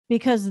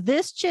because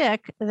this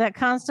chick that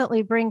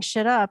constantly brings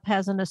shit up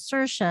has an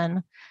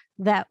assertion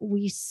that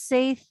we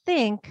say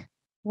think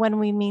when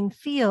we mean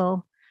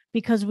feel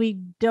because we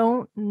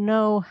don't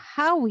know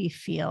how we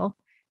feel.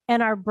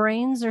 And our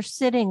brains are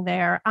sitting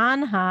there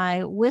on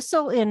high,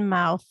 whistle in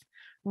mouth,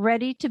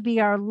 ready to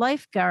be our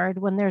lifeguard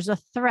when there's a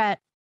threat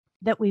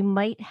that we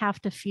might have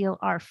to feel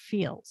our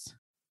feels.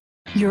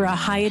 You're a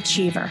high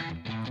achiever.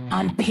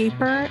 On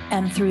paper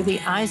and through the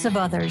eyes of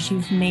others,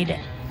 you've made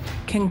it.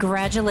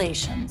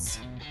 Congratulations.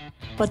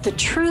 But the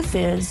truth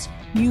is,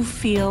 you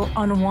feel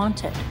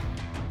unwanted,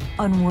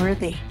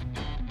 unworthy,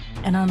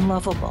 and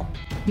unlovable.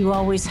 You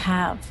always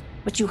have,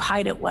 but you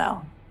hide it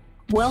well.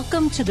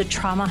 Welcome to the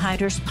Trauma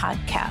Hiders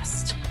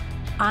Podcast.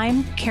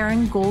 I'm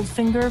Karen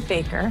Goldfinger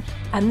Baker,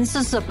 and this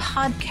is a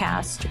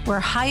podcast where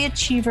high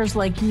achievers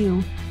like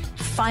you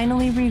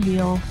finally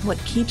reveal what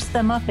keeps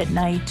them up at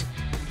night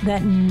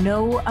that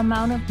no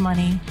amount of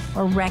money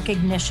or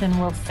recognition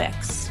will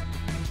fix.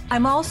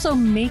 I'm also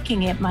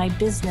making it my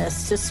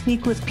business to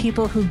speak with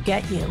people who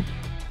get you.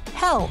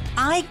 Hell,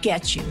 I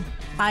get you.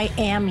 I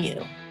am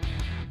you.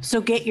 So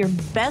get your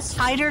best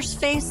hider's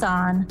face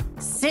on,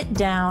 sit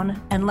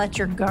down, and let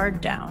your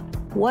guard down.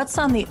 What's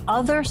on the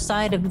other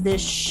side of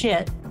this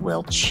shit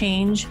will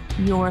change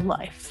your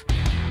life.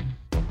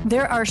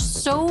 There are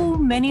so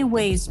many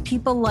ways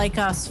people like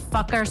us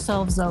fuck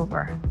ourselves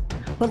over.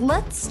 But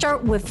let's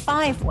start with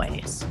 5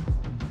 ways.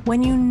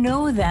 When you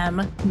know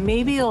them,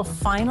 maybe you'll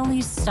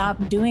finally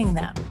stop doing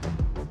them.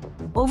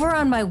 Over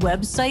on my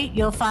website,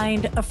 you'll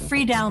find a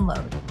free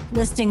download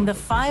listing the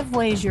 5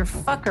 ways your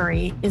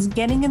fuckery is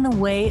getting in the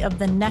way of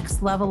the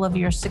next level of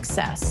your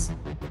success.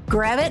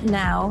 Grab it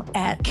now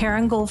at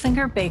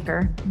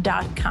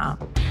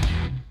KarenGoldfingerBaker.com.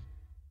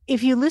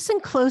 If you listen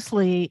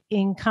closely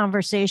in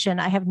conversation,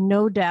 I have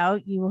no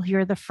doubt you will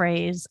hear the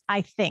phrase,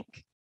 I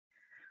think,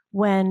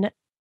 when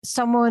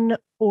someone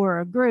or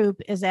a group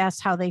is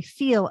asked how they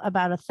feel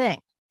about a thing.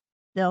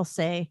 They'll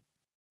say,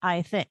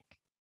 I think.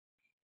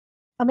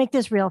 I'll make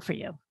this real for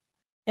you.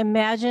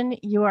 Imagine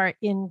you are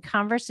in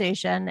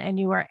conversation and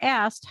you are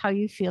asked how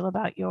you feel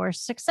about your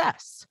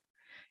success.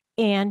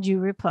 And you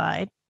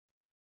replied,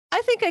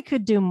 I think I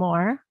could do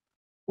more.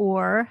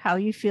 Or how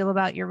you feel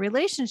about your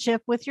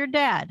relationship with your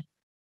dad.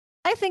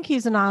 I think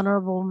he's an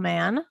honorable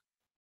man.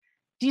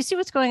 Do you see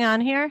what's going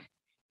on here?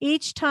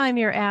 Each time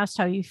you're asked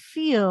how you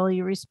feel,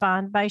 you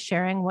respond by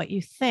sharing what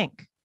you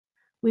think.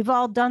 We've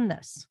all done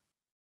this.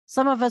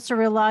 Some of us are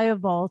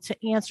reliable to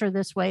answer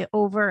this way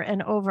over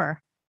and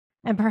over.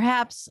 And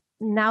perhaps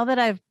now that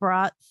I've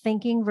brought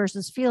thinking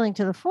versus feeling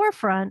to the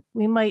forefront,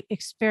 we might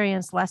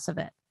experience less of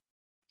it.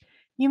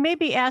 You may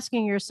be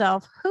asking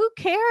yourself, who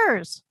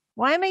cares?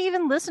 Why am I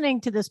even listening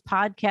to this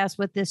podcast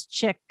with this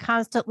chick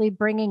constantly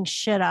bringing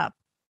shit up?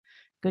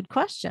 Good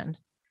question.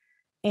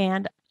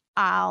 And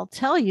I'll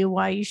tell you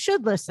why you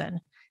should listen,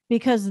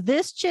 because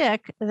this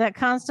chick that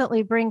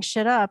constantly brings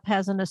shit up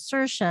has an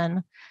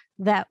assertion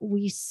that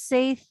we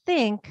say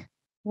think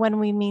when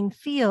we mean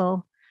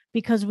feel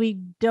because we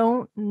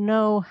don't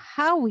know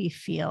how we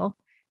feel.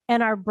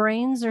 And our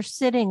brains are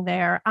sitting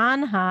there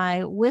on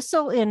high,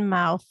 whistle in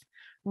mouth,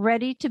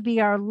 ready to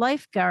be our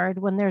lifeguard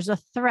when there's a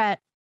threat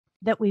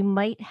that we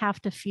might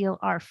have to feel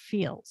our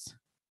feels.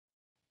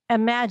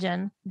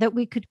 Imagine that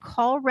we could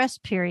call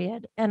rest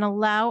period and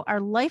allow our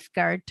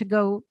lifeguard to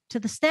go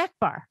to the snack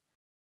bar.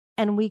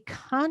 And we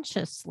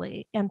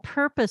consciously and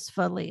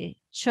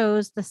purposefully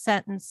chose the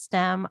sentence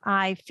stem,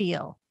 I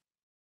feel.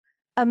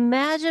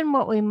 Imagine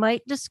what we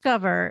might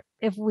discover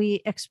if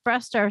we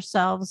expressed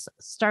ourselves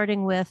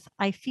starting with,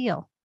 I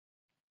feel.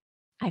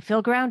 I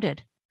feel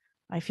grounded.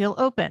 I feel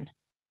open.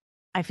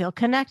 I feel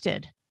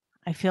connected.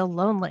 I feel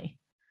lonely.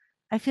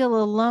 I feel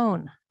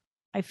alone.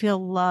 I feel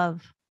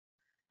love.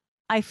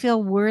 I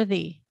feel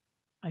worthy.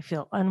 I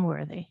feel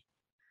unworthy.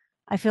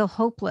 I feel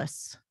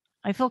hopeless.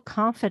 I feel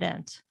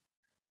confident.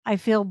 I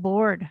feel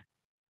bored.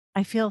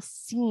 I feel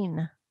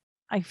seen.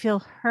 I feel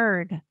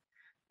heard.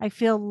 I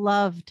feel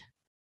loved.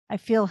 I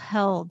feel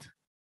held.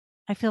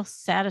 I feel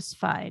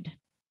satisfied.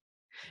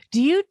 Do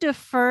you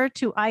defer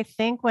to I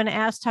think when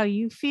asked how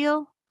you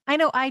feel? I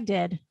know I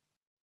did.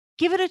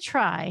 Give it a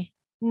try.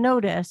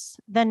 Notice,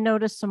 then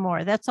notice some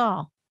more. That's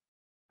all.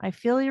 I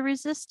feel your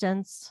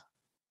resistance.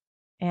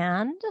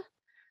 And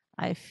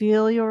I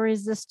feel your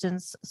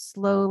resistance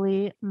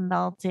slowly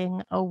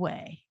melting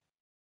away.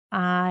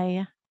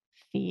 I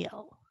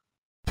feel.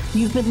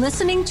 You've been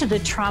listening to the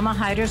Trauma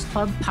Hiders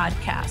Club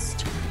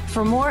podcast.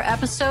 For more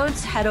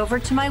episodes, head over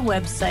to my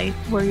website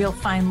where you'll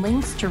find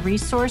links to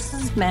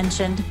resources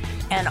mentioned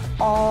and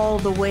all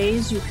the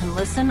ways you can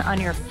listen on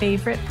your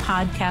favorite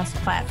podcast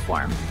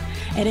platform.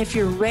 And if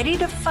you're ready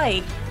to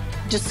fight,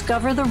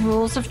 discover the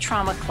rules of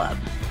Trauma Club.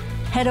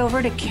 Head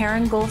over to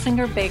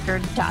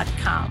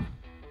KarenGoldfingerBaker.com.